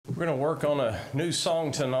We're going to work on a new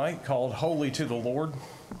song tonight called Holy to the Lord.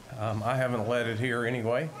 I haven't led it here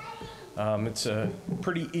anyway. It's a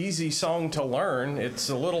pretty easy song to learn. It's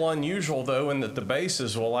a little unusual, though, in that the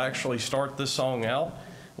basses will actually start this song out.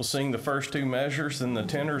 We'll sing the first two measures, then the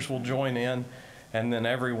tenors will join in, and then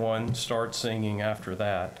everyone starts singing after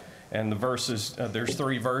that. And the verses, there's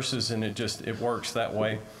 3 verses, and it works that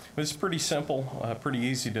way. But it's pretty simple, pretty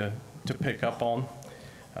easy to pick up on,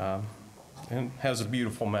 and has a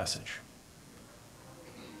beautiful message.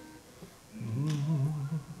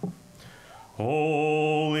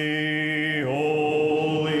 Holy,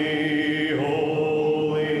 holy,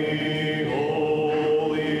 holy,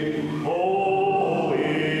 holy,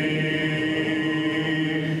 holy,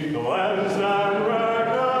 cleansed and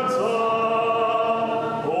reconciled,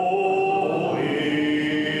 holy,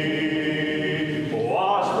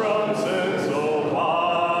 washed from sin so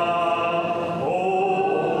vile, holy,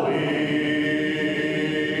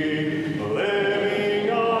 living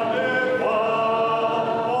undefiled,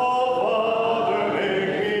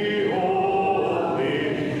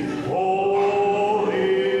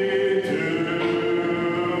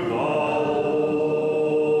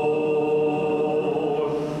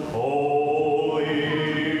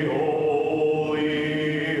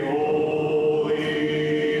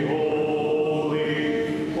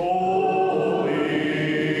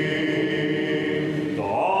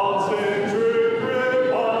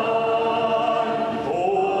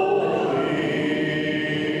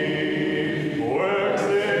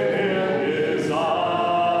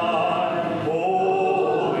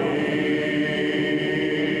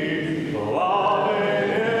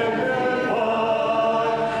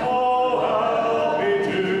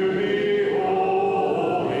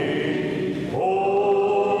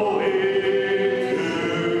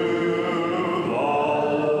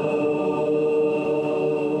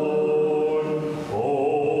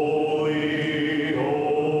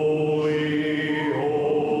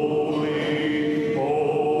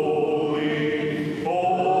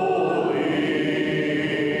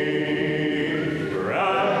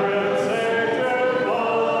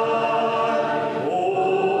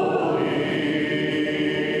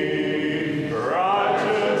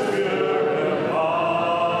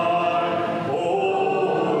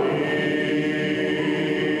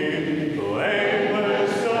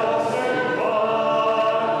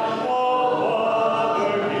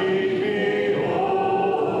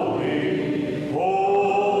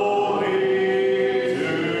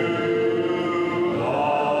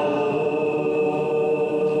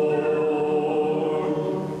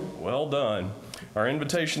 Our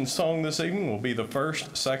invitation song this evening will be the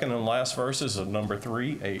first, second, and last verses of number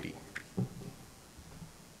 380.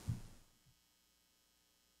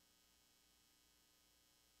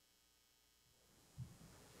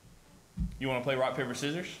 You want to play rock, paper,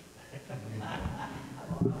 scissors?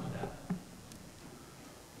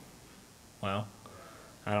 Well,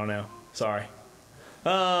 I don't know. Sorry.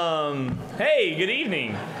 Hey, good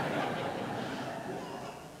evening.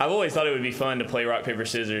 I've always thought it would be fun to play rock, paper,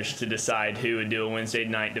 scissors to decide who would do a Wednesday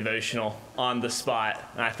night devotional on the spot.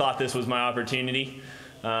 And I thought this was my opportunity,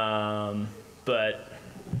 but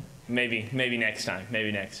maybe next time.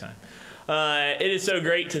 Maybe next time. It is so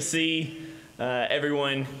great to see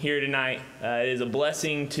everyone here tonight. It is a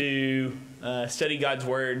blessing to study God's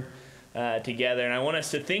Word together, and I want us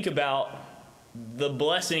to think about the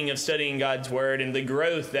blessing of studying God's Word and the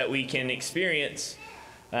growth that we can experience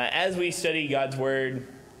as we study God's Word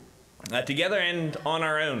together and on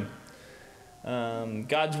our own.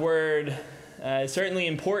 God's Word is certainly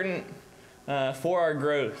important for our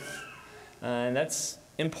growth, and that's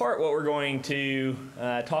in part what we're going to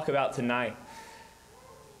talk about tonight.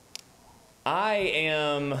 I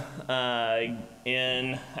am,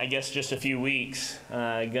 in, I guess, just a few weeks,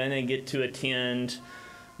 going to get to attend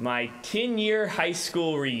my 10-year high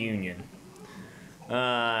school reunion.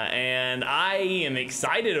 And I am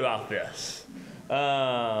excited about this.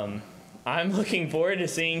 I'm looking forward to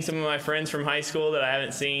seeing some of my friends from high school that I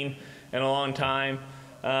haven't seen in a long time.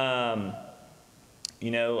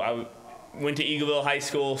 You know, I went to Eagleville High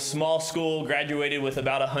School, small school, graduated with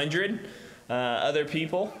about 100 other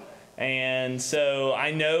people. And so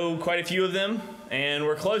I know quite a few of them, and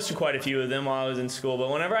we're close to quite a few of them while I was in school.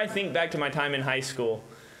 But whenever I think back to my time in high school,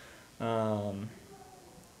 one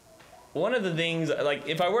of the things, like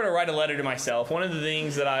if I were to write a letter to myself, one of the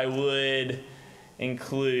things that I would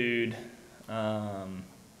include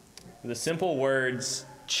the simple words,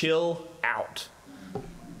 chill out.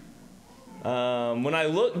 When I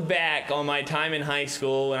look back on my time in high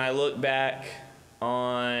school, when I look back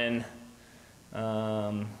on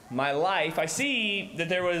my life, I see that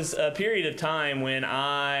there was a period of time when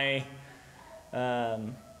I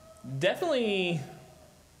definitely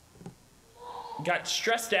got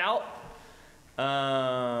stressed out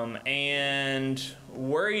and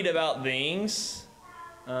worried about things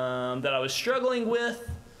that I was struggling with,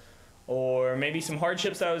 or maybe some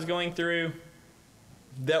hardships that I was going through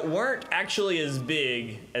that weren't actually as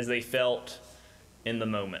big as they felt in the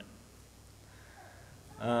moment.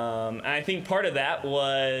 And I think part of that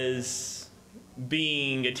was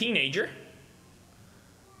being a teenager,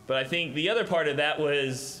 but I think the other part of that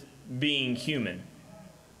was being human.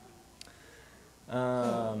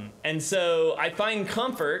 And so I find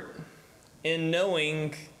comfort in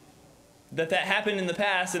knowing that that happened in the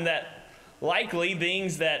past, and that likely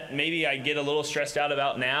things that maybe I get a little stressed out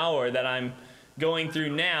about now, or that I'm going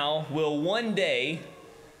through now, will one day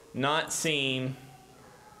not seem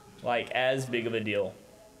like as big of a deal.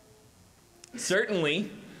 Certainly,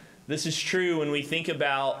 this is true when we think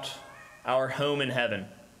about our home in heaven.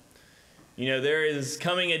 You know, there is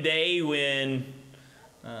coming a day when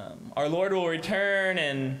our Lord will return,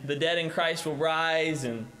 and the dead in Christ will rise,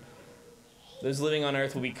 and those living on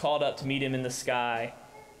earth will be called up to meet him in the sky.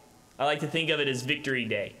 I like to think of it as Victory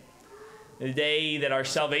Day. The day that our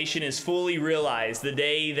salvation is fully realized. The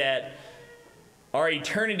day that our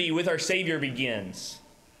eternity with our Savior begins.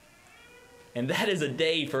 And that is a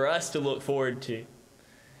day for us to look forward to.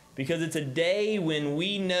 Because it's a day when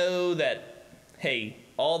we know that, hey,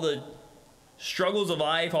 all the struggles of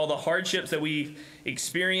life, all the hardships that we've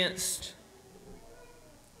experienced,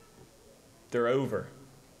 they're over.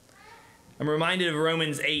 I'm reminded of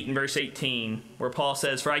Romans 8 and verse 18, where Paul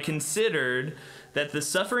says, "For I considered that the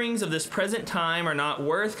sufferings of this present time are not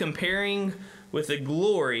worth comparing with the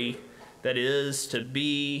glory that is to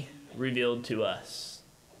be revealed to us."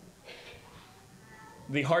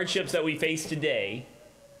 The hardships that we face today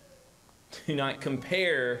do not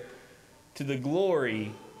compare to the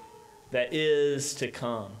glory that is to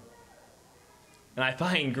come. And I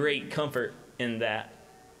find great comfort in that.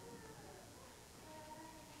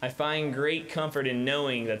 I find great comfort in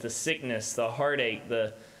knowing that the sickness, the heartache,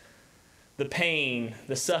 the pain,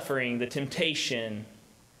 the suffering, the temptation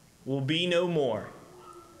will be no more,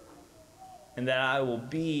 and that I will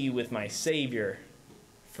be with my Savior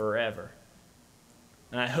forever.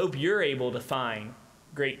 And I hope you're able to find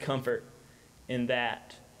great comfort in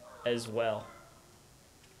that as well.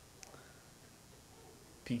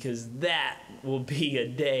 Because that will be a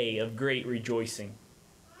day of great rejoicing.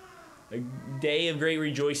 A day of great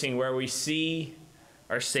rejoicing where we see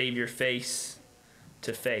our Savior face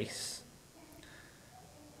to face.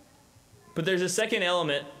 But there's a second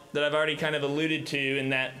element that I've already kind of alluded to, in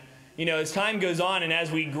that, you know, as time goes on and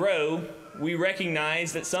as we grow, we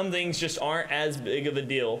recognize that some things just aren't as big of a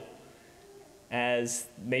deal as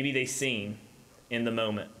maybe they seem in the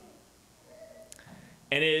moment.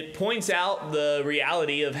 And it points out the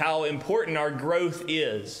reality of how important our growth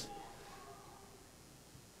is.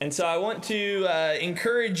 And so I want to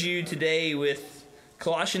encourage you today with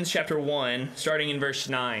Colossians chapter 1, starting in verse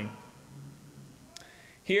 9.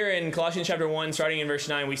 Here in Colossians chapter 1, starting in verse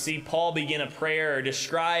 9, we see Paul begin a prayer, or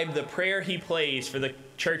describe the prayer he prays for the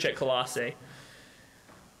church at Colossae.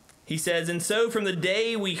 He says, "And so from the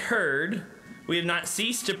day we heard, we have not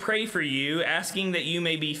ceased to pray for you, asking that you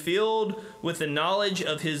may be filled with the knowledge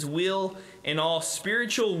of his will and all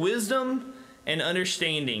spiritual wisdom and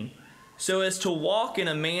understanding, so as to walk in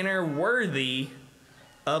a manner worthy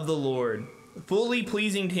of the Lord, fully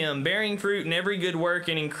pleasing to him, bearing fruit in every good work,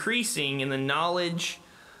 and increasing in the knowledge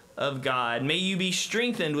of God. May you be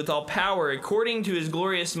strengthened with all power according to his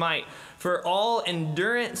glorious might, for all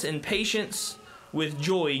endurance and patience with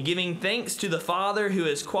joy, giving thanks to the Father who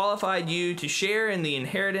has qualified you to share in the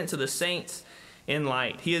inheritance of the saints in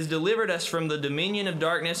light. He has delivered us from the dominion of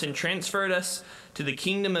darkness and transferred us to the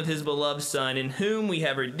kingdom of his beloved Son, in whom we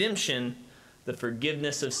have redemption, the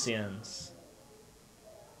forgiveness of sins."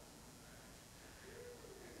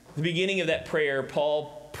 At the beginning of that prayer,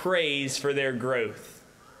 Paul prays for their growth.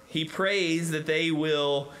 He prays that they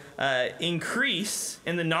will increase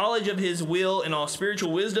in the knowledge of his will and all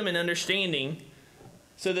spiritual wisdom and understanding,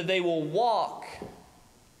 so that they will walk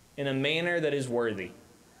in a manner that is worthy.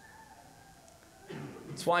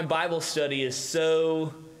 That's why Bible study is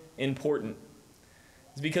so important.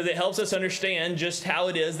 It's because it helps us understand just how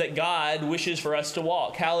it is that God wishes for us to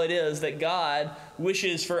walk, how it is that God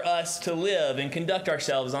wishes for us to live and conduct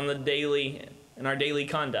ourselves on the daily, in our daily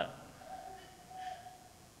conduct.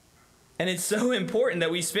 And it's so important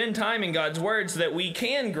that we spend time in God's Word so that we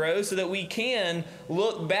can grow, so that we can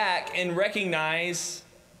look back and recognize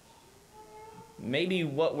maybe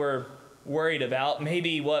what we're worried about,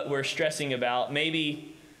 maybe what we're stressing about,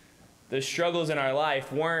 maybe the struggles in our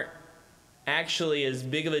life weren't actually as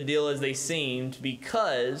big of a deal as they seemed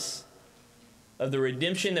because of the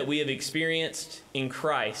redemption that we have experienced in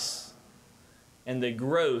Christ and the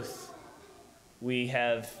growth we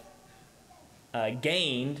have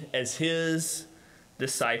gained as his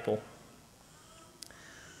disciple.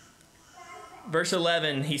 Verse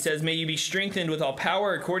 11, he says, "May you be strengthened with all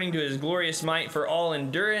power according to his glorious might for all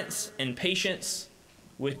endurance and patience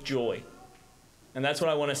with joy." And that's what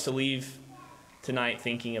I want us to leave tonight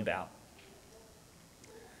thinking about.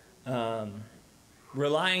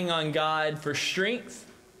 Relying on God for strength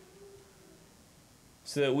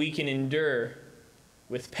so that we can endure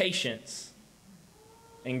with patience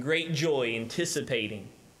and great joy, anticipating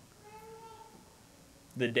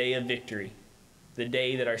the day of victory, the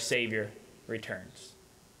day that our Savior returns.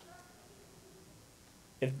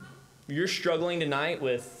 If you're struggling tonight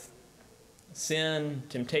with sin,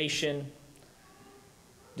 temptation,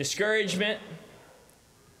 discouragement,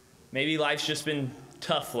 maybe life's just been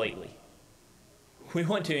tough lately, we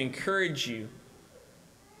want to encourage you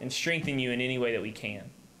and strengthen you in any way that we can.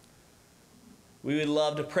 We would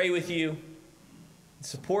love to pray with you and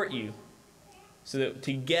support you so that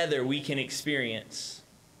together we can experience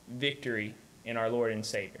victory in our Lord and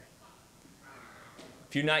Savior.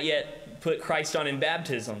 If you've not yet put Christ on in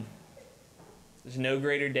baptism, there's no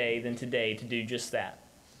greater day than today to do just that.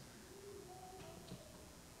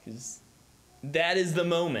 Because that is the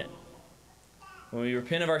moment when we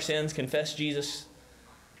repent of our sins, confess Jesus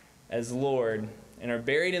as Lord, and are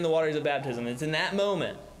buried in the waters of baptism. It's in that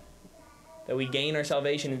moment that we gain our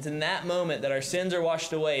salvation. It's in that moment that our sins are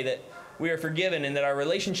washed away, that we are forgiven, and that our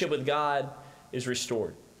relationship with God is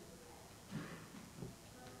restored.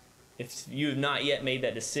 If you have not yet made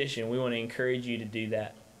that decision, we want to encourage you to do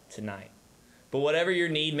that tonight. But whatever your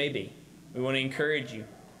need may be, we want to encourage you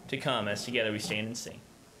to come as together we stand and sing.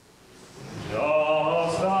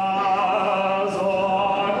 Just as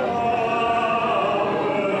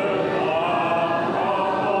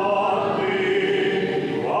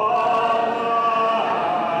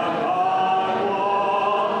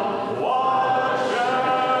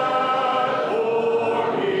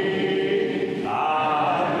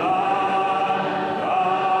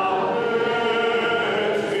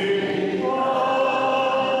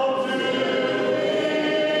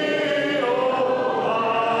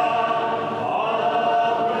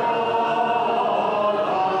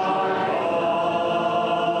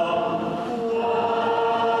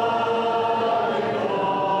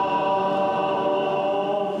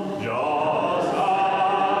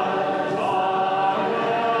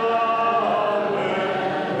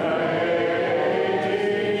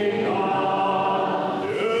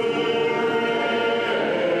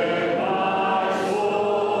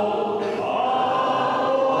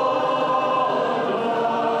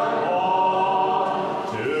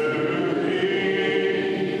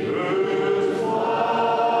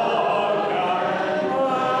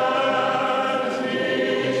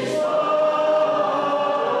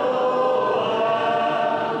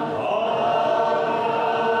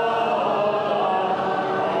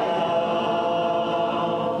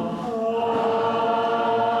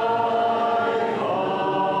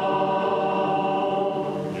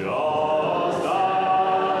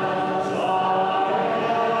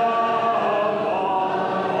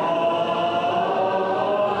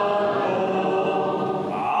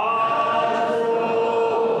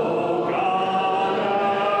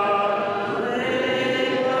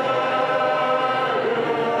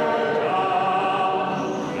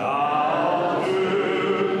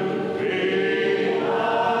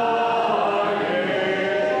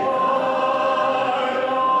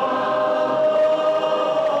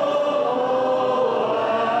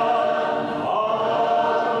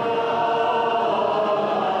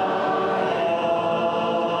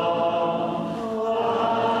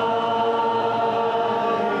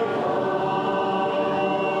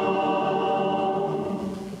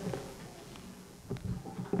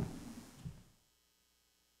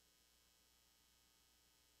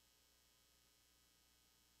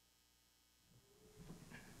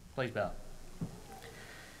Please bow.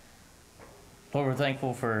 Lord, we're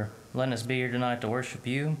thankful for letting us be here tonight to worship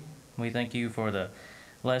you. We thank you for the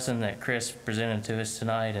lesson that Chris presented to us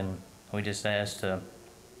tonight, and we just ask to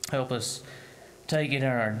help us take it in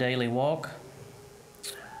our daily walk.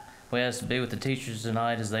 We ask to be with the teachers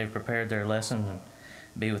tonight as they've prepared their lesson, and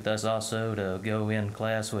be with us also to go in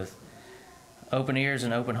class with open ears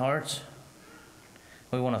and open hearts.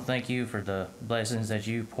 We want to thank you for the blessings that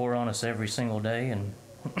you pour on us every single day, and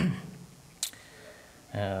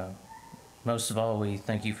most of all, we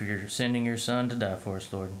thank you for your sending your Son to die for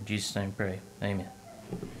us, Lord. In Jesus' name pray. Amen.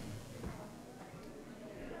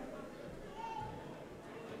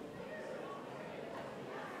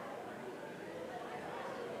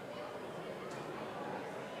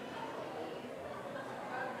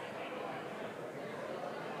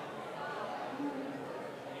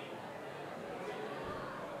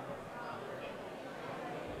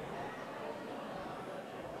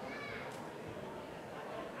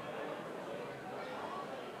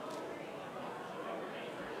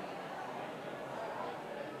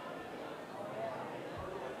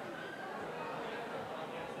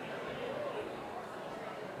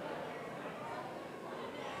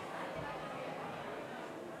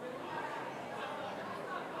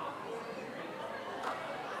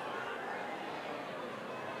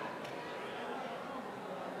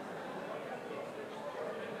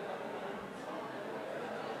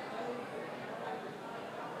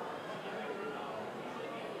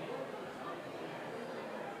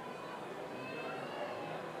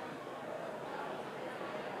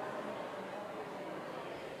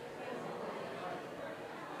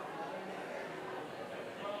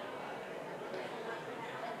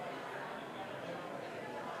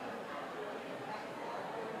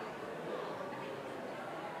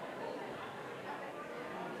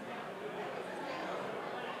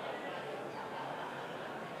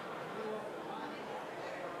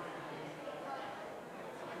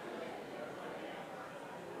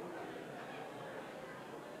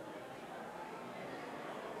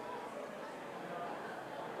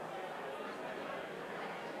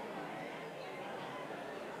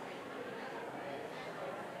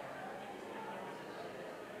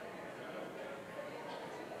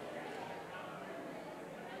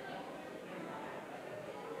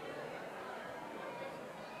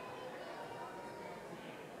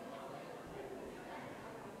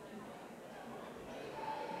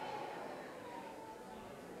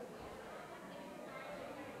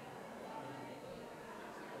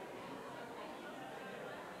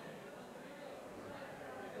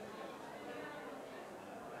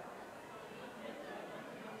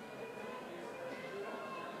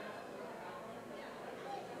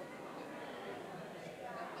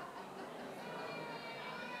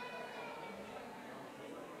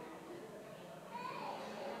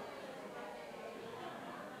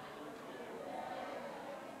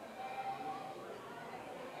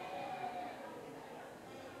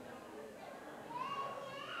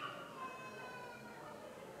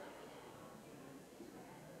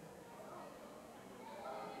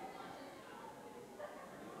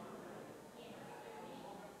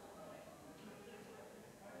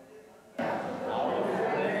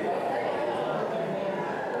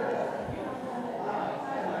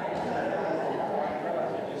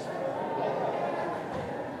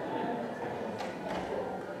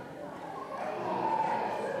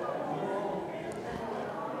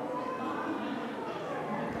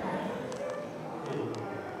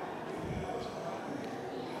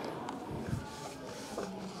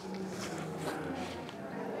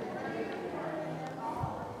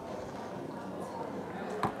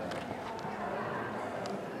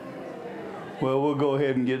 Well, we'll go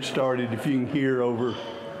ahead and get started if you can hear over.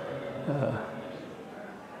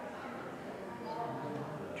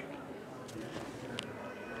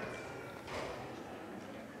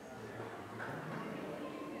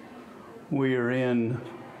 We are in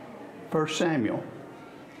 1 Samuel.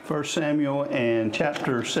 1 Samuel and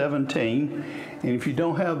chapter 17. And if you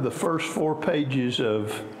don't have the first 4 pages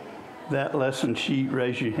of that lesson sheet,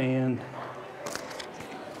 raise your hand.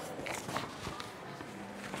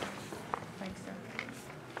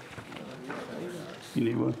 You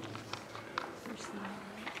need one?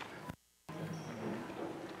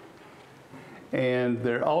 And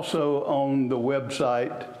they're also on the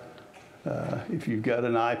website. If you've got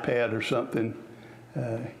an iPad or something.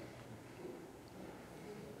 Do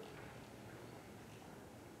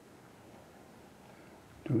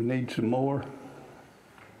we need some more?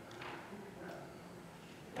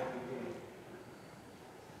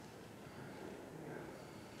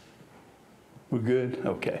 We're good?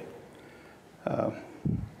 Okay.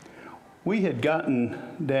 We had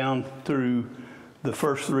gotten down through the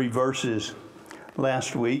first 3 verses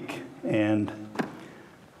last week, and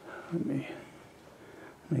let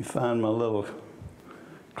me find my little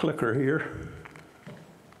clicker here.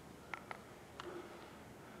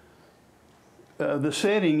 The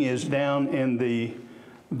setting is down in the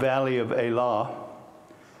Valley of Elah,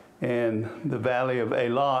 and the Valley of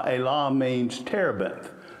Elah, Elah means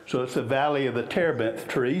terebinth. So it's the Valley of the Terebinth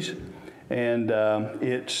trees, and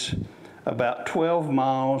it's about 12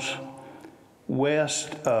 miles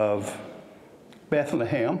west of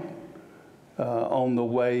Bethlehem on the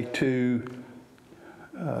way to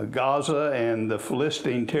Gaza and the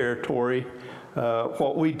Philistine territory,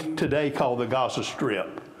 what we today call the Gaza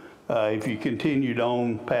Strip. If you continued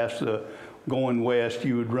on past going west,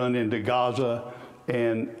 you would run into Gaza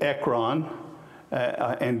and Ekron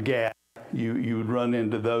and Gath. You would run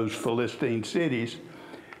into those Philistine cities.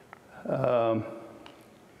 The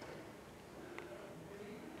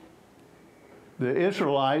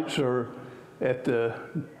Israelites are at the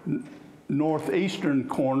northeastern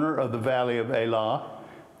corner of the Valley of Elah.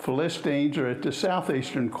 Philistines are at the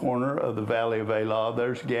southeastern corner of the Valley of Elah.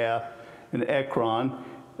 There's Gath and Ekron.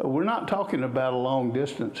 We're not talking about a long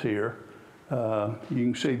distance here. You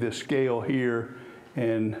can see the scale here,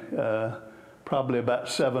 and probably about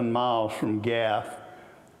 7 miles from Gath.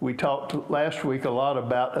 We talked last week a lot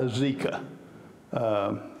about Azekah,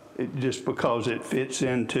 just because it fits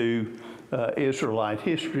into Israelite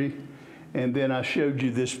history. And then I showed you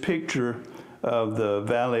this picture of the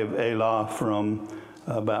Valley of Elah from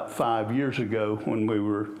about 5 years ago when we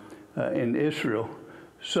were in Israel.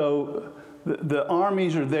 So the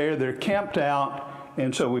armies are there, they're camped out,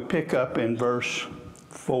 and so we pick up in verse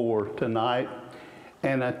 4 tonight,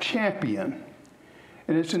 and a champion.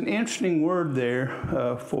 And it's an interesting word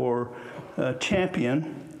there for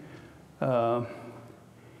champion.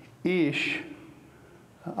 Ish,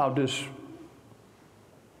 I'll just,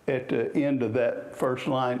 at the end of that first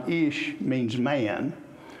line, Ish means man.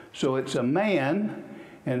 So it's a man,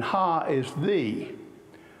 and Ha is thee.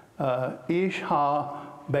 Ish ha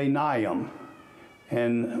Benayim.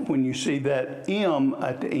 And when you see that M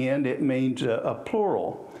at the end, it means a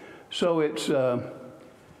plural. So it's,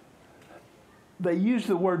 they use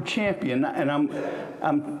the word champion, and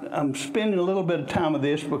I'm spending a little bit of time with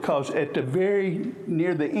this because at the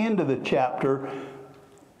near the end of the chapter,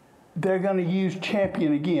 they're going to use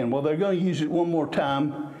champion again. Well, they're going to use it one more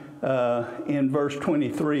time in verse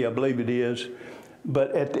 23, I believe it is.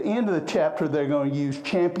 But at the end of the chapter, they're going to use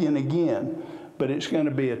champion again. But it's going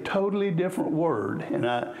to be a totally different word. And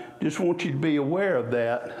I just want you to be aware of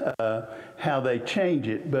that, how they change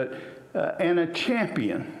it. But, and a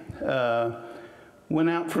champion went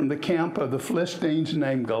out from the camp of the Philistines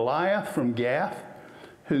named Goliath from Gath,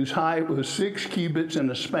 whose height was 6 cubits and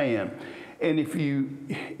a span. And if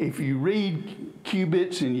you read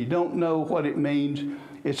cubits and you don't know what it means,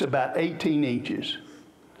 it's about 18 inches.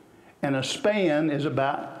 And a span is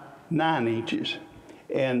about 9 inches.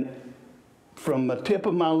 And from the tip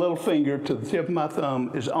of my little finger to the tip of my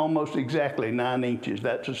thumb is almost exactly 9 inches.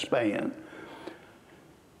 That's a span.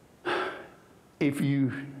 If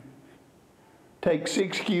you take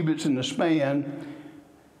 6 cubits in the span,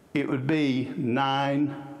 it would be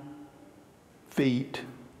 9 feet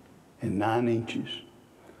and 9 inches.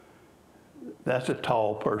 That's a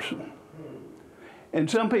tall person. And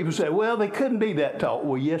some people say, well, they couldn't be that tall.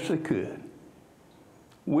 Well, yes, they could.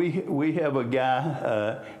 We have a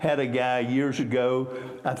guy, had a guy years ago,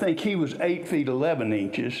 I think he was 8 feet 11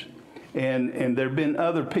 inches, and there have been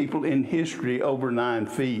other people in history over 9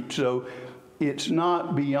 feet. So it's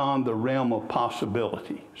not beyond the realm of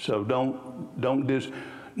possibility. So don't just,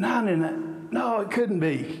 no, it couldn't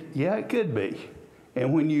be. Yeah, it could be.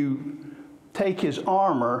 And when you take his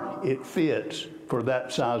armor, it fits for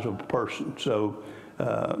that size of a person. So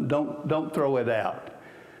don't throw it out.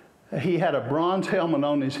 He had a bronze helmet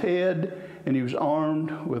on his head, and he was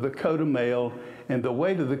armed with a coat of mail, and the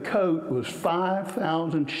weight of the coat was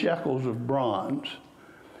 5,000 shekels of bronze.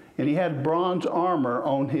 And he had bronze armor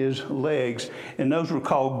on his legs, and those were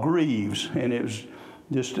called greaves, and it was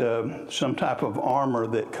just some type of armor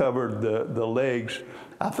that covered the legs.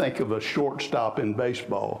 I think of a shortstop in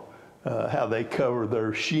baseball, how they cover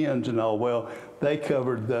their shins and all. Well, they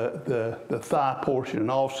covered the thigh portion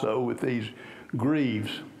also with these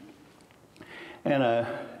greaves. And a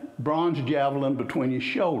bronze javelin between his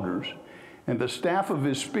shoulders. And the staff of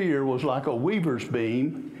his spear was like a weaver's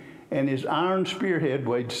beam, and his iron spearhead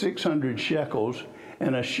weighed 600 shekels,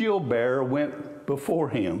 and a shield bearer went before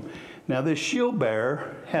him. Now this shield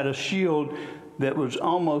bearer had a shield that was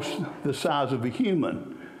almost the size of a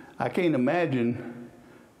human. I can't imagine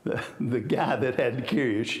the guy that had to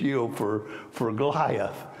carry a shield for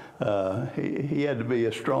Goliath. He had to be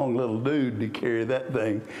a strong little dude to carry that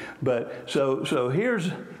thing. But so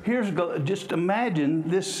here's just imagine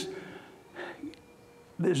this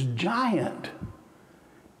giant,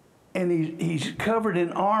 and he's covered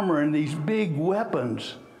in armor and these big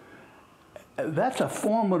weapons. That's a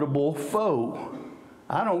formidable foe.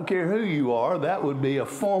 I don't care who you are, that would be a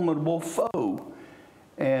formidable foe.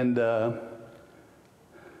 And well,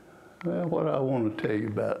 what I want to tell you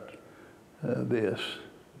about this.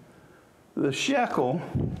 The shekel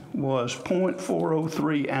was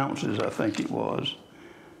 0.403 ounces, I think it was.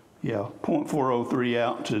 Yeah, 0.403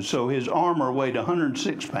 ounces. So his armor weighed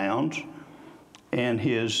 106 pounds, and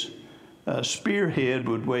his spearhead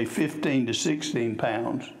would weigh 15 to 16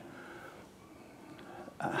 pounds.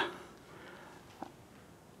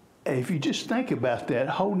 If you just think about that,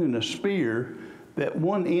 holding a spear, that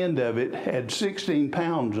one end of it had 16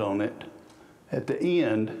 pounds on it at the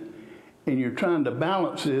end, and you're trying to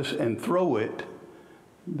balance this and throw it,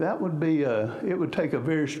 that would be it would take a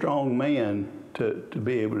very strong man to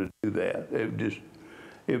be able to do that.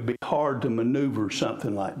 It would be hard to maneuver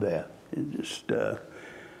something like that. It just,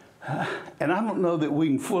 and I don't know that we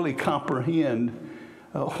can fully comprehend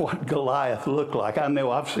what Goliath looked like. I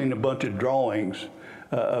know I've seen a bunch of drawings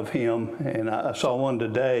of him, and I saw one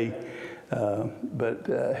today,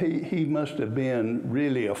 but he must have been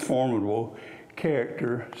really a formidable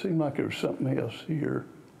character. Seemed like there was something else here.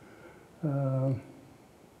 No,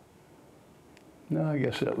 I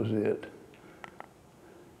guess that was it.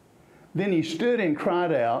 Then he stood and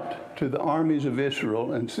cried out to the armies of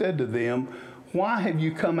Israel and said to them, "Why have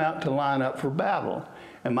you come out to line up for battle?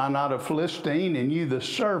 Am I not a Philistine, and you the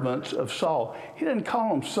servants of Saul?" He didn't call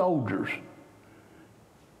them soldiers.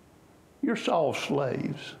 You're Saul's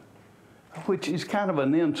slaves, which is kind of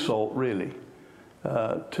an insult, really,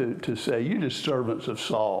 to say you're just servants of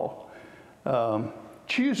Saul.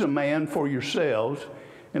 Choose a man for yourselves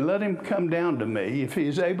and let him come down to me. If he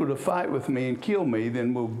is able to fight with me and kill me,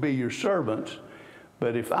 then we'll be your servants.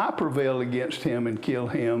 But if I prevail against him and kill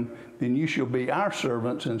him, then you shall be our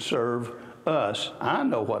servants and serve us. I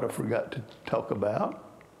know what I forgot to talk about.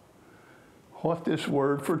 What this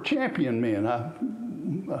word for champion meant. I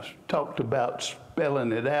talked about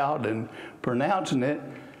spelling it out and pronouncing it.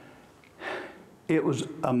 It was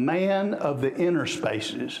a man of the inner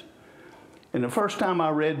spaces. And the first time I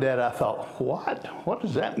read that, I thought, what? What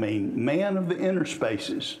does that mean? Man of the inner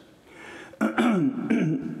spaces.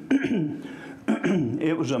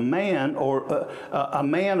 It was a man, or a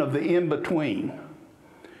man of the in-between.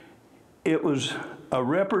 It was a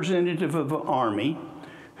representative of an army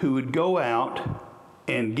who would go out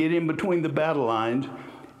and get in between the battle lines,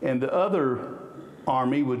 and the other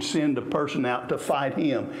army would send a person out to fight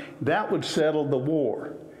him. That would settle the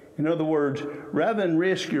war. In other words, rather than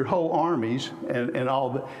risk your whole armies and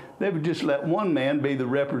all, they would just let one man be the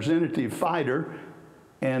representative fighter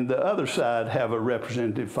and the other side have a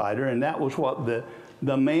representative fighter, and that was what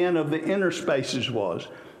the man of the inner spaces was.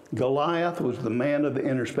 Goliath was the man of the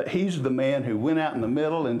inner space. He's the man who went out in the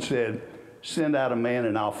middle and said, "Send out a man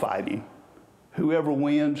and I'll fight him. Whoever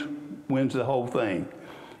wins, wins the whole thing.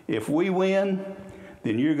 If we win,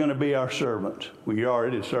 then you're going to be our servants. Well, you're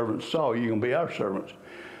already the servants of Saul. You're going to be our servants.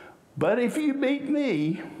 But if you beat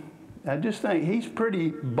me," I just think he's pretty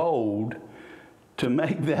bold to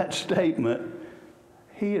make that statement.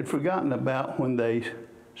 He had forgotten about when they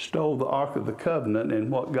stole the Ark of the Covenant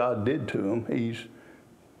and what God did to him. He's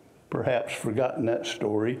perhaps forgotten that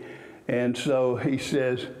story. And so he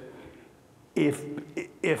says,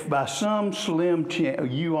 if by some slim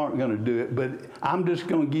chance, you aren't going to do it, but I'm just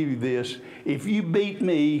going to give you this. If you beat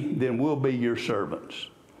me, then we'll be your servants.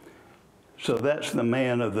 So that's the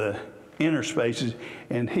man of the inner spaces.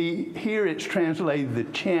 And here it's translated the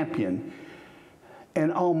champion.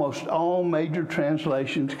 And almost all major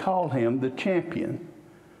translations call him the champion.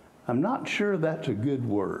 I'm not sure that's a good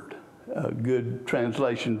word, a good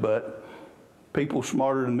translation, but people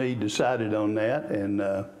smarter than me decided on that. And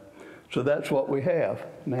so that's what we have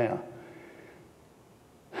now.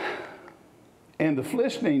 And the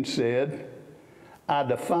Philistines said, "I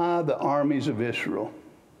defy the armies of Israel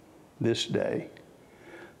this day."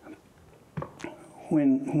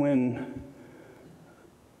 When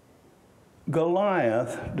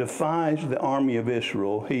Goliath defies the army of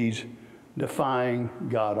Israel, he's defying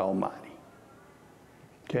God Almighty.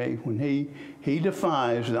 Okay, when he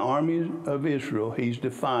defies the army of Israel, he's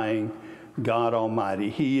defying God Almighty.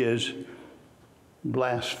 He is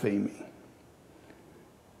blaspheming.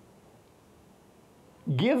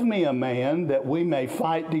 "Give me a man that we may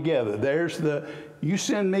fight together." You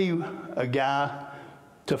send me a guy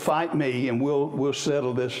to fight me, and we'll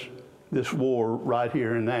settle this war right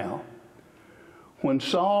here and now. When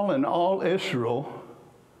Saul and all Israel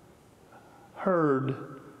heard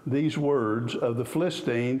these words of the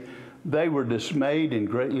Philistine, they were dismayed and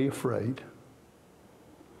greatly afraid.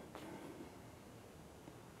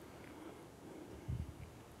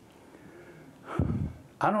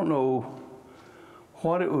 I don't know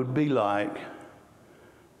what it would be like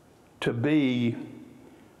to be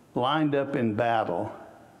lined up in battle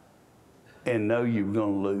and know you're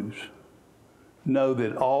going to lose. know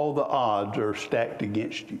that all the odds are stacked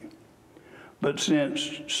against you. But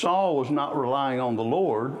since Saul was not relying on the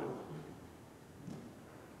Lord,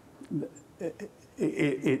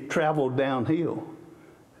 it traveled downhill.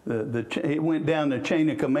 It went down the chain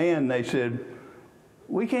of command. They said,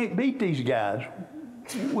 we can't beat these guys.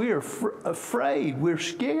 We are afraid. We're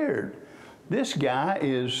scared. This guy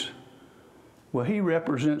is, well, he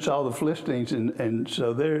represents all the Philistines, and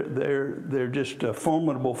so they're just a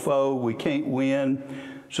formidable foe. We can't win.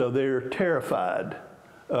 So they're terrified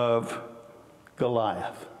of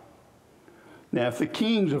Goliath. Now, if the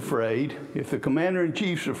king's afraid, if the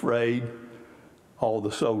commander-in-chief's afraid, all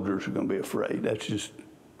the soldiers are going to be afraid. That's just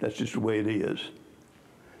the way it is.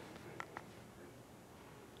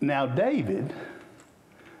 Now, David,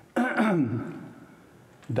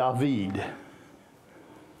 David.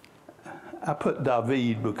 I put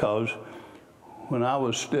David because when I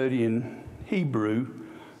was studying Hebrew,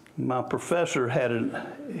 my professor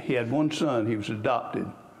had one son. He was adopted.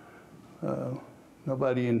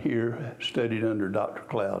 Nobody in here studied under Dr.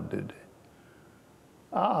 Cloud, did they?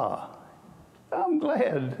 I'm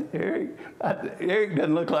glad, Eric. Eric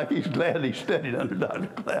doesn't look like he's glad he studied under Dr.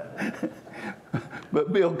 Cloud.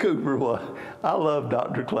 But Bill Cooper was. I love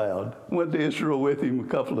Dr. Cloud. Went to Israel with him a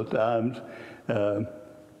couple of times. I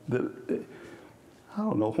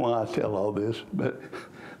don't know why I tell all this, but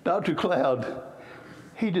Dr. Cloud,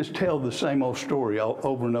 he just tell the same old story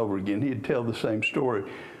over and over again. He'd tell the same story.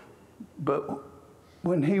 But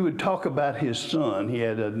when he would talk about his son, he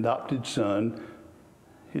had an adopted son.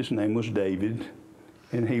 His name was David.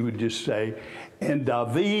 And he would just say, and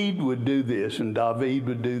David would do this, and David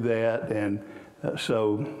would do that. And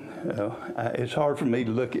so it's hard for me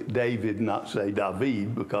to look at David and not say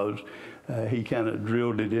David, because he kind of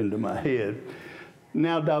drilled it into my head.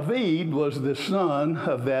 Now, David was the son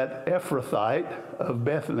of that Ephrathite of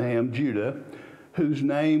Bethlehem, Judah, whose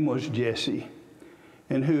name was Jesse,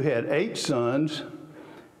 and who had 8 sons,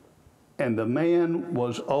 and the man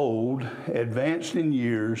was old, advanced in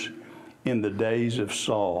years, in the days of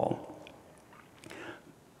Saul.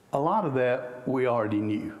 A lot of that we already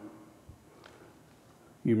knew.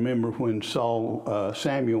 You remember when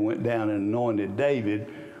Samuel went down and anointed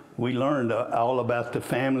David, we learned all about the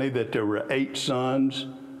family, that there were 8 sons.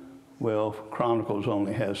 Well, Chronicles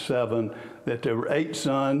only has 7, that there were 8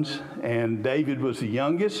 sons, and David was the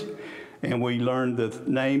youngest. And we learned the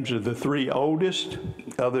names of the 3 oldest.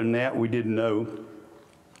 Other than that, we didn't know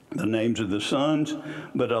the names of the sons.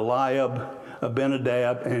 But Eliab,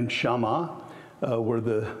 Abinadab, and Shammah were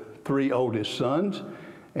the 3 oldest sons.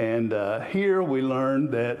 And here we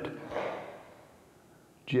learned that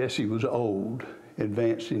Jesse was old,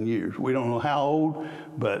 advanced in years. We don't know how old,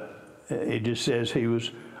 but it just says he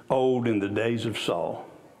was old in the days of Saul.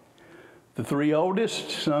 The 3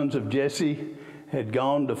 oldest sons of Jesse had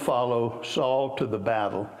gone to follow Saul to the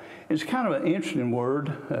battle. It's kind of an interesting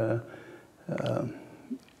word.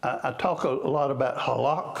 I talk a lot about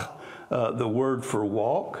halak, the word for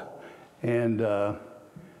walk. And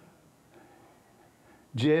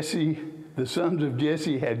Jesse, the sons of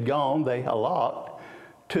Jesse had gone, they halaked,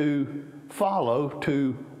 to follow,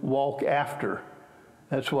 to walk after.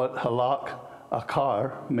 That's what halak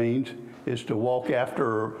akar means, is to walk after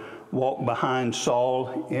or walk behind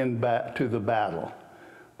Saul back to the battle.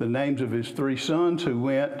 The names of his 3 sons who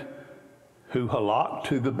halaked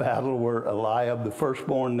to the battle were Eliab, the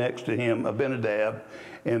firstborn, next to him Abinadab,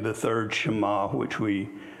 and the 3rd Shammah, which we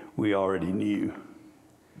already knew.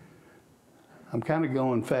 I'm kind of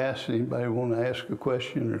going fast. Anybody want to ask a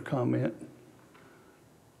question or comment?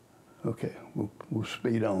 Okay, we'll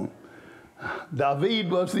speed on. David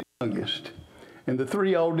was the youngest, and the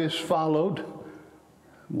 3 oldest followed,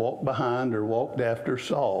 walked behind or walked after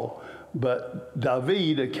Saul. But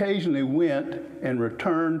David occasionally went and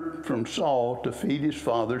returned from Saul to feed his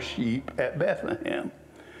father's sheep at Bethlehem.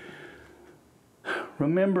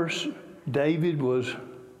 Remember, David was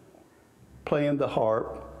playing the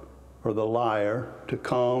harp or the lyre to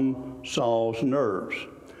calm Saul's nerves.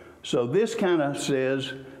 So this kind of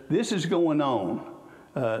says, this is going on.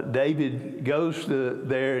 David goes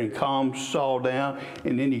there and calms Saul down,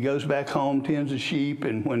 and then he goes back home, tends the sheep,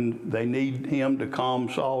 and when they need him to calm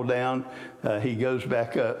Saul down, he goes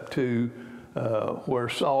back up to where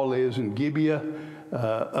Saul is in Gibeah.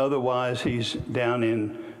 Otherwise, he's down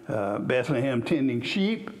in Bethlehem tending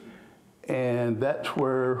sheep, and that's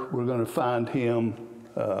where we're going to find him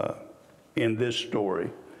in this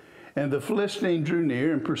story. And the Philistine drew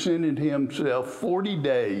near and presented himself 40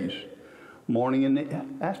 days, morning and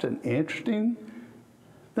night. That's an interesting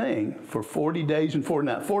thing, for 40 days and 40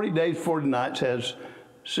 nights. 40 days, 40 nights has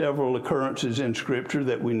several occurrences in Scripture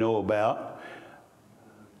that we know about.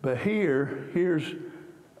 But here's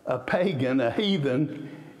a pagan, a heathen,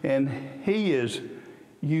 and he is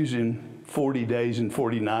using 40 days and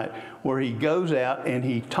 40 nights, where he goes out and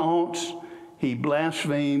he taunts, he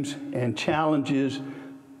blasphemes, and challenges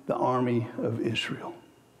the army of Israel.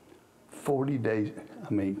 40 days.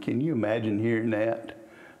 I mean, can you imagine hearing that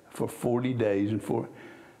for 40 days and 40?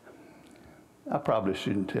 I probably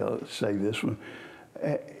shouldn't say this one.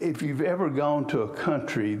 If you've ever gone to a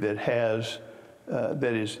country that has,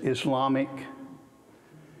 that is Islamic,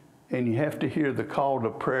 and you have to hear the call to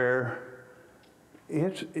prayer,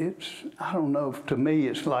 it's I don't know, to me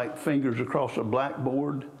it's like fingers across a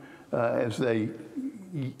blackboard as they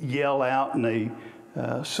yell out and they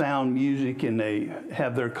sound music and they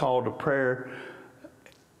have their call to prayer.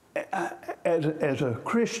 As a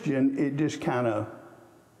Christian, it just kind of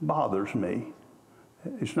bothers me.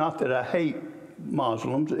 It's not that I hate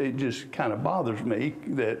Muslims, it just kind of bothers me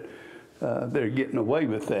that they're getting away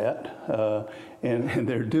with that, and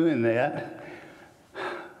they're doing that.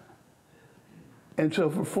 And so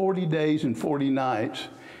for 40 days and 40 nights,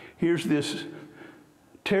 here's this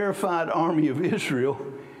terrified army of Israel,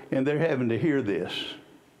 and they're having to hear this.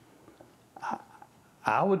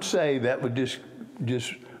 I would say that would just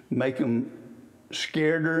make them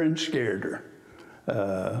scareder and scareder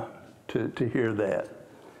to hear that.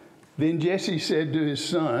 Then Jesse said to his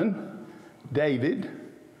son, David,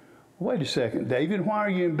 wait a second, David, why are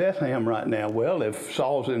you in Bethlehem right now? Well, if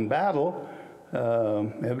Saul's in battle,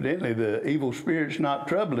 evidently the evil spirit's not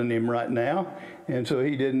troubling him right now, and so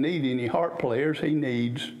he didn't need any harp players. He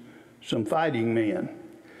needs some fighting men.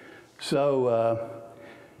 So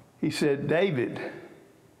he said, David,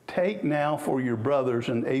 take now for your brothers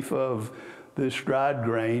an ephah of this dried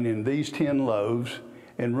grain and these 10 loaves,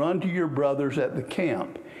 and run to your brothers at the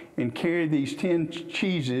camp, and carry these 10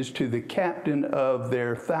 cheeses to the captain of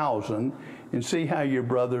their 1,000, and see how your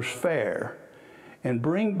brothers fare, and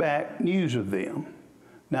bring back news of them.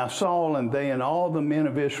 Now Saul and they and all the men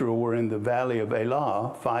of Israel were in the valley of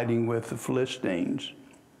Elah, fighting with the Philistines.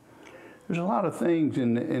 There's a lot of things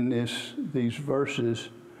in these verses.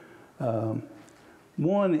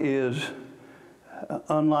 One is,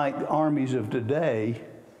 unlike the armies of today,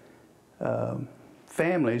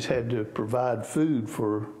 families had to provide food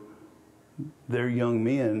for their young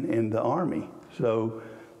men in the army. So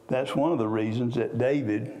that's one of the reasons that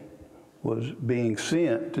David was being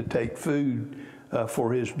sent to take food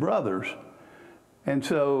for his brothers. And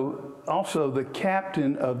so also the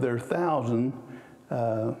captain of their 1,000,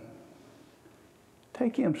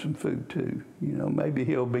 take him some food too. You know, maybe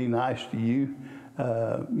he'll be nice to you.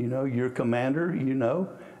 You know, your commander, you know,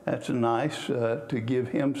 that's nice to give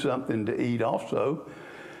him something to eat also.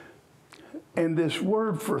 And this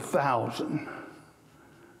word for 1,000,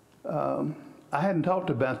 I hadn't talked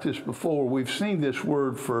about this before. We've seen this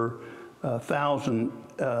word for 1,000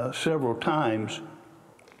 several times.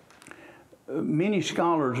 Many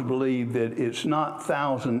scholars believe that it's not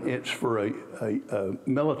 1,000, it's for a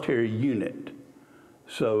military unit.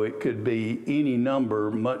 So it could be any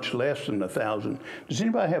number much less than 1,000. Does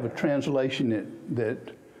anybody have a translation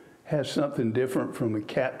that has something different from a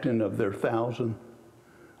captain of their 1,000?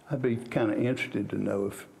 I'd be kind of interested to know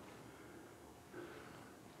if.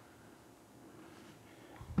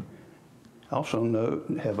 Also know,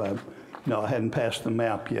 no, I hadn't passed the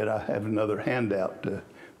map yet. I have another handout to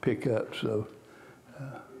pick up, so.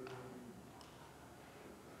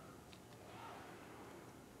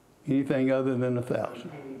 Anything other than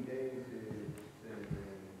 1,000?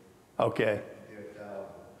 Okay.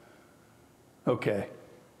 Okay.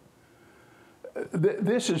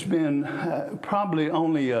 This has been probably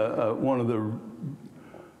only one of the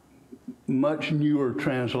much newer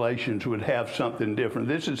translations would have something different.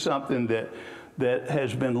 This is something that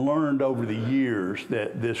has been learned over the years,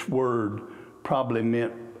 that this word probably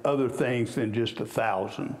meant other things than just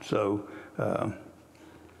 1,000. So,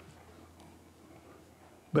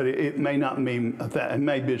 but it may not mean that. It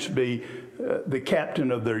may just be the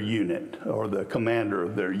captain of their unit or the commander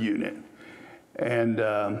of their unit. And,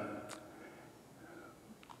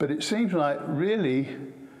 but it seems like really,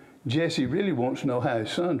 Jesse really wants to know how his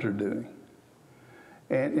sons are doing.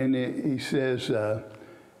 And he says,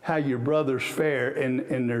 how your brothers fare,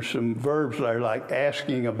 and there's some verbs that are like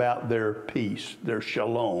asking about their peace, their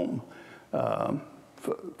shalom,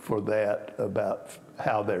 for that, about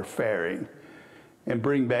how they're faring, and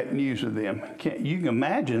bring back news of them. You can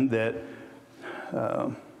imagine that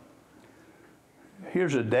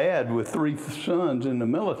here's a dad with 3 sons in the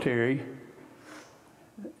military.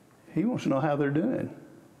 He wants to know how they're doing.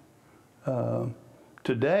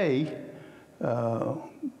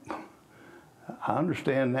 I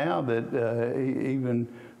understand now that even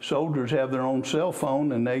soldiers have their own cell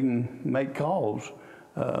phone and they can make calls.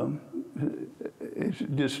 It's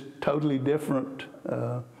just totally different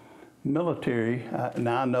military.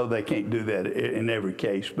 Now I know they can't do that in every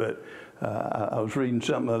case, but I was reading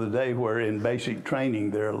something the other day where in basic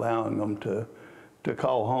training they're allowing them to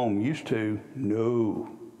call home. Used to, no.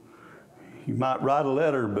 You might write a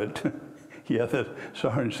letter, but yeah, the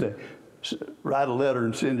sergeant said, write a letter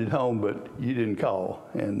and send it home, but you didn't call.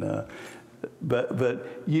 And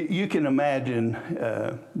but you can imagine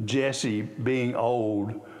Jesse being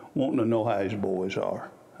old, wanting to know how his boys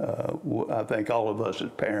are. I think all of us as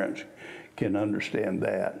parents can understand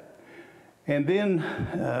that. And then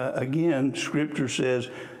again, Scripture says,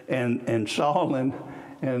 and Saul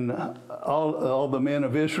and all the men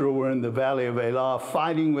of Israel were in the valley of Elah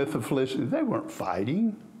fighting with the Philistines. They weren't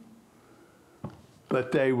fighting,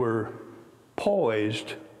 but they were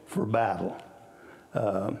poised for battle,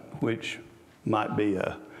 which might be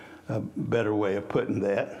a better way of putting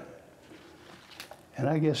that. And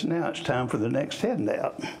I guess now it's time for the next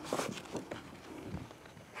handout.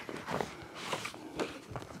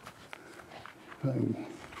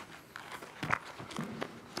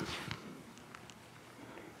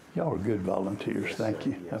 Y'all are good volunteers. Thank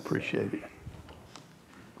you. I appreciate it.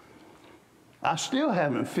 I still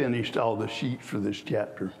haven't finished all the sheets for this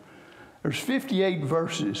chapter. There's 58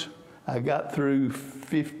 verses. I got through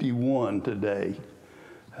 51 today.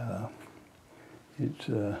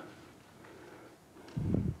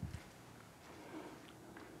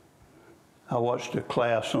 I watched a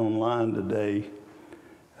class online today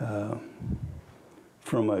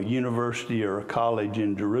from a university or a college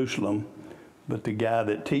in Jerusalem, but the guy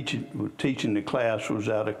that was teaching the class was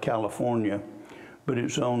out of California, but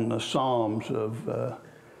it's on the Psalms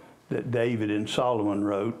that David and Solomon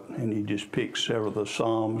wrote, and he just picked several of the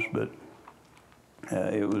Psalms, but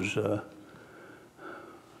it was, I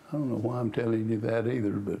don't know why I'm telling you that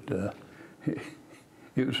either, but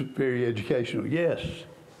it was very educational. Yes?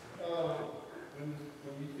 When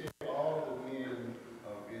you said all the men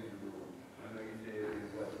of Israel, I know you said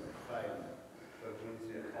it wasn't fighting, but when you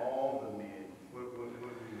said all the men, what do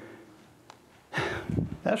you mean?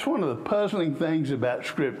 That's one of the puzzling things about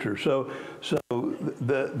Scripture. So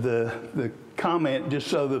the comment, just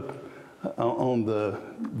so that on the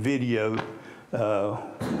video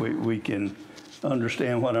we can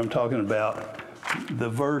understand what I'm talking about. The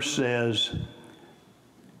verse says,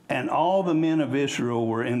 and all the men of Israel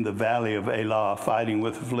were in the valley of Elah fighting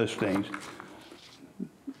with the Philistines.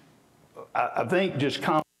 I think just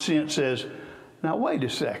common sense says, now wait a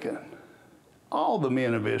second. All the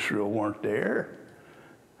men of Israel weren't there.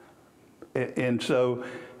 And so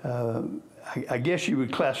I guess you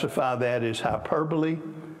would classify that as hyperbole.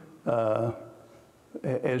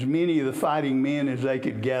 As many of the fighting men as they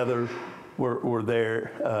could gather were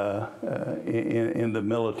there in the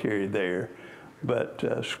military there. But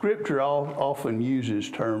Scripture often uses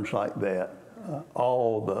terms like that.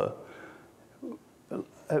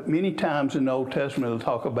 Many times in the Old Testament, it'll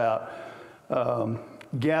talk about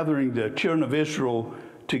gathering the children of Israel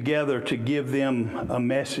together to give them a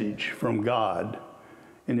message from God.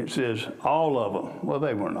 And it says all of them. Well,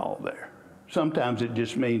 they weren't all there. Sometimes it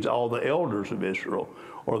just means all the elders of Israel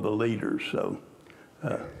or the leaders. So,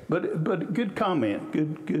 but good comment,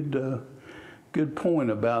 good point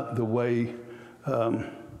about the way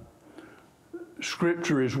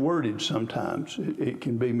Scripture is worded. Sometimes it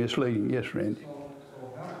can be misleading. Yes, Randy. So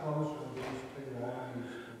how close are these two armies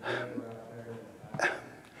together out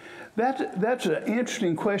there? That's an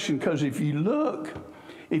interesting question, because if you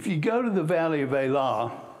go to the Valley of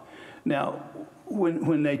Elah, now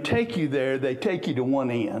when they take you there, they take you to one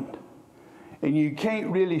end. And you can't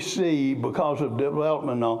really see, because of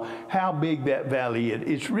development and all, how big that valley is.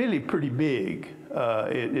 It's really pretty big.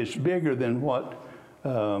 It's bigger than what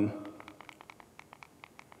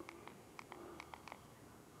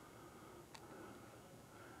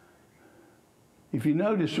if you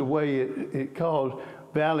notice the way it calls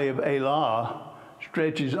Valley of Elah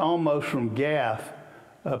stretches almost from Gath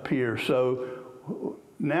up here. So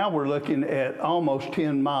now we're looking at almost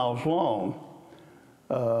 10 miles long,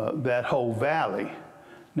 that whole valley.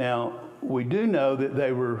 Now, we do know that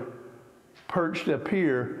they were perched up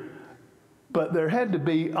here, but there had to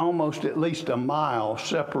be almost at least a mile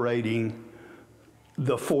separating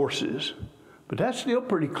the forces. But that's still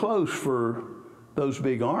pretty close for those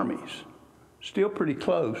big armies. Still pretty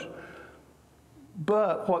close.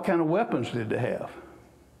 But what kind of weapons did they have?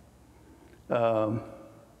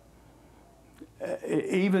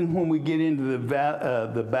 Even when we get into the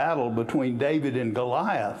battle between David and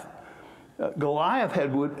Goliath, Goliath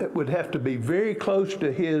would have to be very close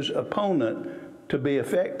to his opponent to be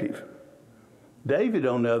effective. David,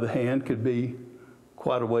 on the other hand, could be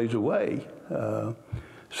quite a ways away.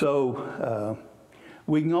 So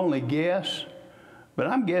we can only guess, but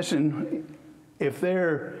I'm guessing if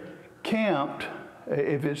they're camped,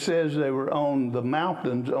 if it says they were on the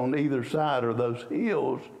mountains on either side or those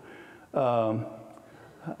hills,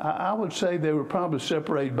 I would say they were probably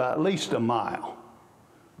separated by at least a mile.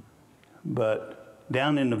 But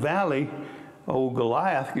down in the valley, old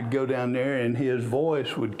Goliath could go down there and his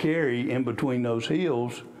voice would carry in between those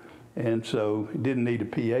hills, and so he didn't need a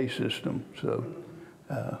PA system. So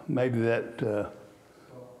maybe that... So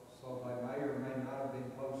they may or may not have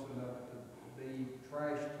been close enough to be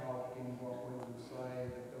trash talking what we would say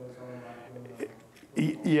that goes on like that.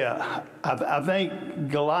 Yeah, I think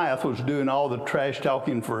Goliath was doing all the trash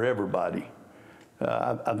talking for everybody.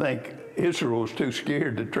 I think Israel was too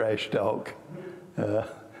scared to trash talk.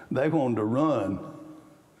 They wanted to run.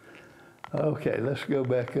 Okay, let's go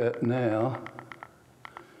back up now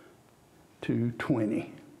to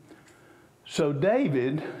 20. So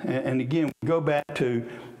David, and again, we go back to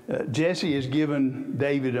Jesse has given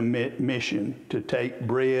David a mission to take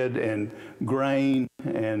bread and grain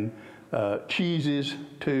and cheeses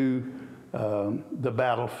to the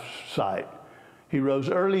battle site. He rose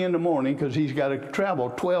early in the morning because he's got to travel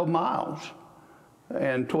 12 miles.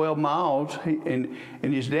 And 12 miles, and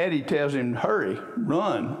his daddy tells him, hurry,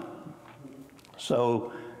 run.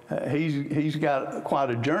 So he's got quite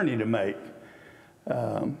a journey to make.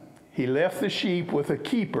 He left the sheep with a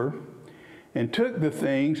keeper and took the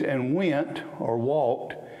things and went or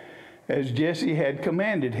walked as Jesse had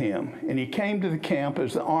commanded him. And he came to the camp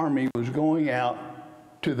as the army was going out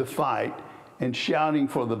to the fight and shouting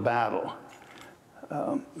for the battle.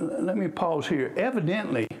 Let me pause here.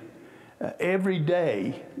 Evidently, every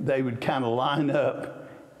day they would kind of line up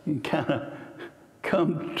and kind of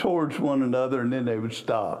come towards one another, and then they would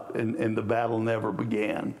stop, and the battle never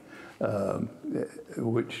began,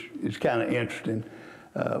 which is kind of interesting.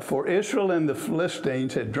 For Israel and the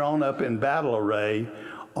Philistines had drawn up in battle array,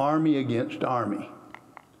 army against army.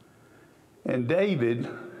 And David,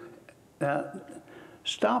 now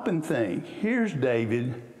stop and think. Here's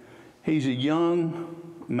David. He's a young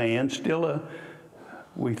man, still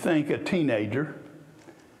we think a teenager.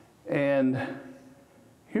 And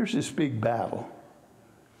here's this big battle,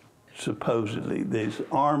 supposedly. These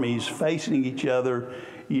armies facing each other.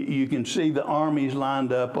 You can see the armies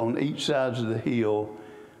lined up on each side of the hill.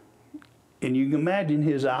 And you can imagine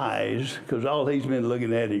his eyes, because all he's been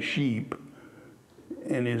looking at is sheep,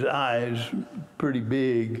 and his eyes pretty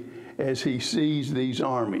big as he sees these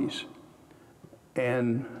armies.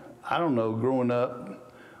 And I don't know, growing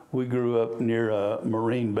up, we grew up near a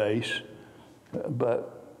Marine base,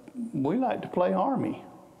 but we like to play Army.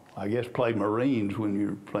 I guess play Marines when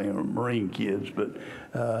you're playing Marine kids, but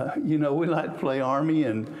you know, we like to play Army,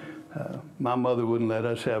 and my mother wouldn't let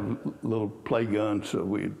us have little play guns, so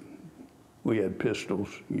we had pistols,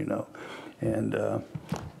 you know. And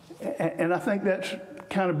I think that's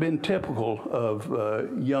kind of been typical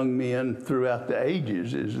of young men throughout the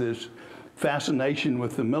ages, is this fascination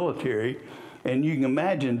with the military. And you can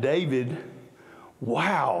imagine David,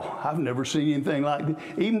 wow, I've never seen anything like this.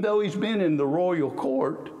 Even though he's been in the royal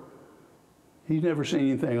court, he's never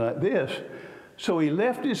seen anything like this. So he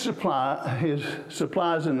left his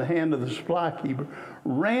supplies in the hand of the supply keeper,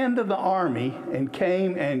 ran to the army, and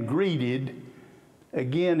came and greeted.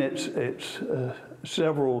 Again, it's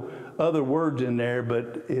several other words in there,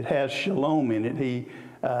 but it has shalom in it.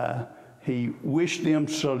 He wished them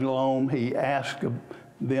shalom. He asked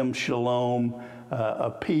them shalom,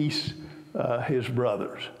 a peace, his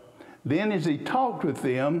brothers. Then as he talked with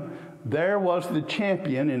them, there was the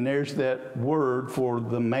champion, and there's that word for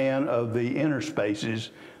the man of the inner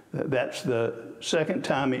spaces. That's the second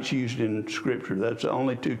time it's used in Scripture. That's the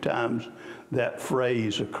only two times that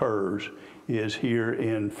phrase occurs, is here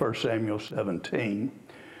in 1 Samuel 17.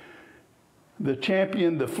 The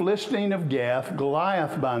champion, the Philistine of Gath,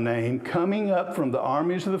 Goliath by name, coming up from the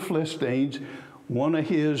armies of the Philistines, one of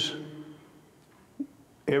his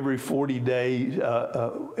every 40 days,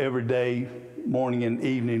 every day, morning and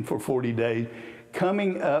evening for 40 days,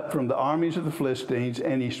 coming up from the armies of the Philistines,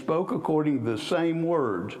 and he spoke according to the same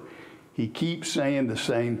words. He keeps saying the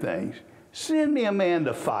same things. Send me a man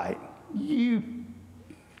to fight. You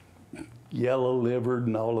yellow-livered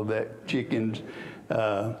and all of that chickens.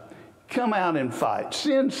 Come out and fight.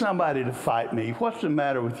 Send somebody to fight me. What's the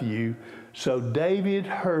matter with you? So David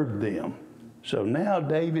heard them. So now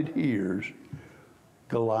David hears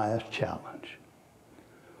Goliath's challenge.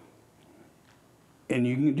 And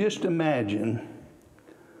you can just imagine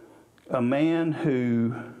a man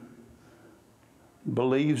who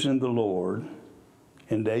believes in the Lord,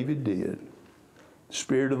 and David did. The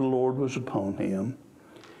Spirit of the Lord was upon him.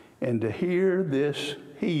 And to hear this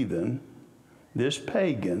heathen, this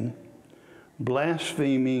pagan,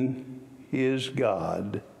 blaspheming his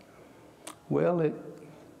God, well, it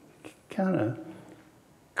kind of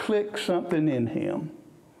clicked something in him.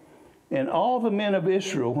 And all the men of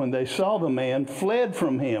Israel, when they saw the man, fled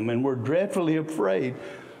from him and were dreadfully afraid.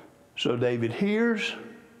 So David hears,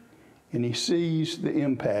 and he sees the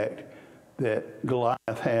impact that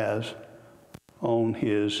Goliath has on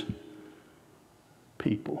his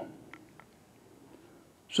people.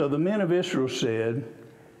 So the men of Israel said,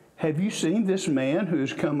 "Have you seen this man who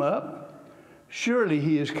has come up? Surely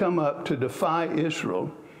he has come up to defy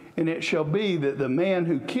Israel. And it shall be that the man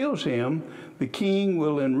who kills him, the king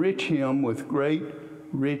will enrich him with great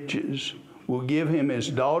riches, will give him his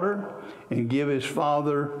daughter, and give his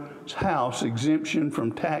father's house exemption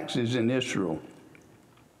from taxes in Israel."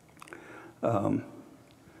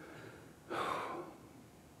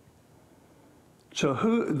 So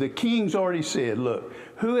the king's already said, look,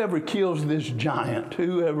 whoever kills this giant,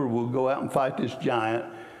 whoever will go out and fight this giant,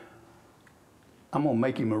 I'm going to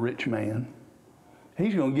make him a rich man.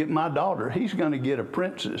 He's going to get my daughter. He's going to get a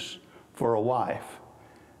princess for a wife.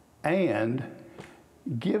 And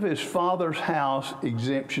give his father's house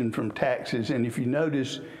exemption from taxes. And if you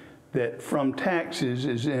notice that from taxes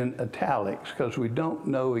is in italics, because we don't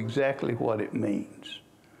know exactly what it means.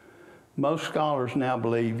 Most scholars now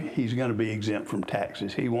believe he's going to be exempt from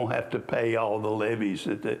taxes. He won't have to pay all the levies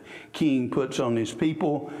that the king puts on his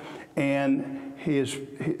people, and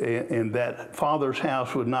that father's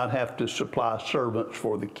house would not have to supply servants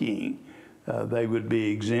for the king. They would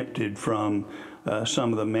be exempted from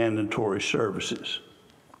some of the mandatory services.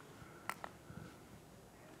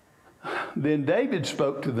 Then David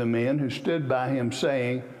spoke to the men who stood by him,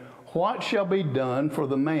 saying, "What shall be done for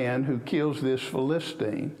the man who kills this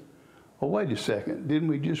Philistine?" Well, wait a second. Didn't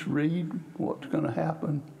we just read what's going to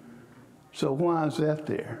happen? So why is that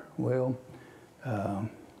there? Well,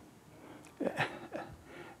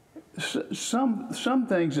 some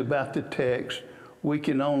things about the text we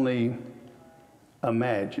can only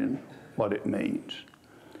imagine what it means.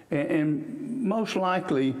 And most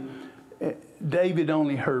likely, David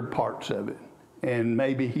only heard parts of it. And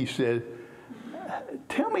maybe he said,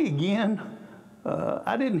 "Tell me again.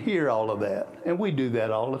 I didn't hear all of that." And we do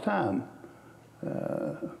that all the time.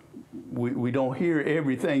 We don't hear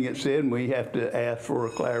everything it said, and we have to ask for a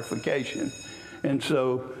clarification. And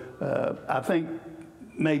so I think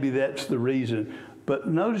maybe that's the reason. But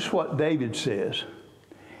notice what David says,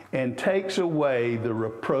 "and takes away the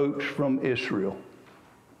reproach from Israel."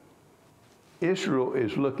 Israel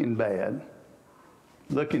is looking bad.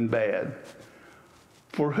 Looking bad.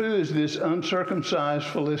 "For who is this uncircumcised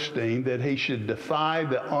Philistine that he should defy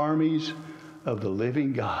the armies of the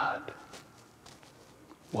living God?"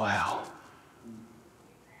 Wow.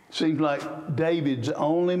 Seems like David's the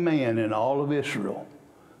only man in all of Israel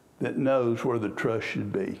that knows where the trust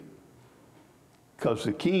should be. Because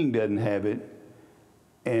the king doesn't have it,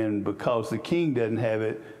 and because the king doesn't have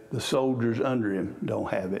it, the soldiers under him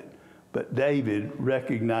don't have it. But David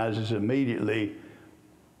recognizes immediately,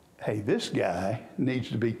 hey, this guy needs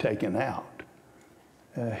to be taken out.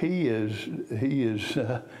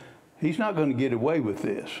 He's not going to get away with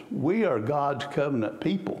this. We are God's covenant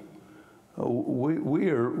people. We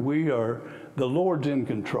are the Lord's in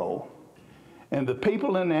control. And the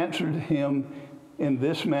people then answered him in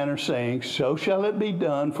this manner, saying, "So shall it be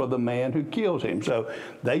done for the man who kills him." So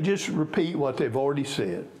they just repeat what they've already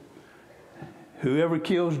said. Whoever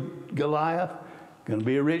kills Goliath, going to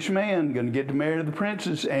be a rich man, going to get to marry the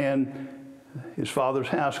princess, and his father's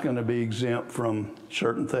house going to be exempt from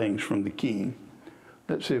certain things from the king.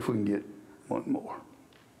 Let's see if we can get one more.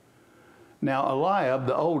 Now Eliab,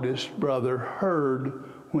 the oldest brother, heard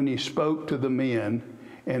when he spoke to the men,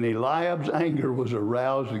 and Eliab's anger was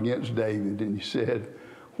aroused against David, and he said,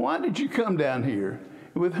 "Why did you come down here?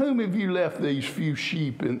 With whom have you left those few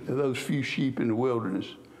sheep in the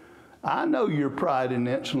wilderness? I know your pride and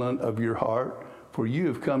insolence of your heart, for you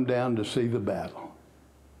have come down to see the battle."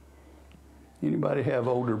 Anybody have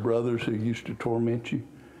older brothers who used to torment you?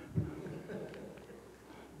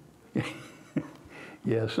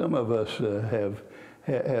 Yeah, some of us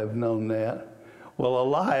have known that. Well,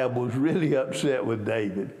 Eliab was really upset with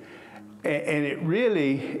David. And it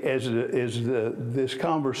really, as this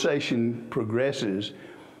conversation progresses,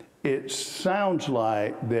 it sounds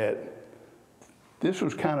like that this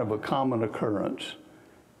was kind of a common occurrence.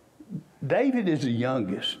 David is the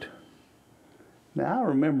youngest. Now, I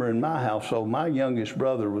remember in my household, my youngest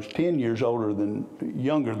brother was 10 years younger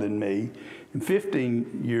than me, and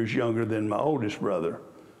 15 years younger than my oldest brother.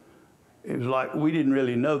 It was like we didn't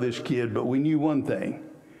really know this kid, but we knew one thing.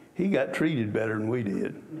 He got treated better than we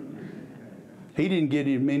did. He didn't get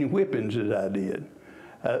as many whippings as I did.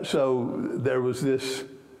 So there was this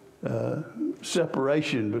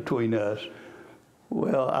separation between us.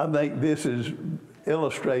 Well, I think this is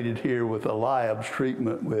illustrated here with Eliab's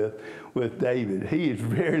treatment with David. He is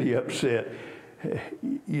very upset.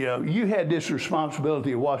 You know, you had this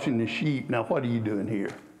responsibility of watching the sheep. Now, what are you doing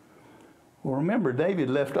here? Well, remember, David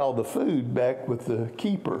left all the food back with the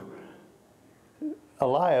keeper.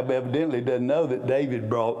 Eliab evidently doesn't know that David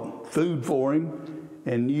brought food for him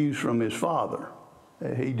and news from his father.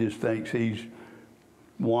 He just thinks he's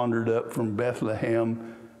wandered up from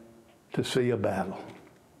Bethlehem to see a battle.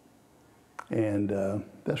 And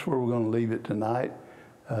that's where we're going to leave it tonight.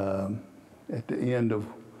 At the end of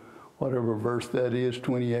whatever verse that is,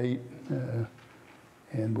 28.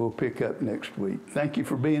 And we'll pick up next week. Thank you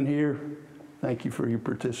for being here. Thank you for your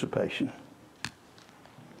participation.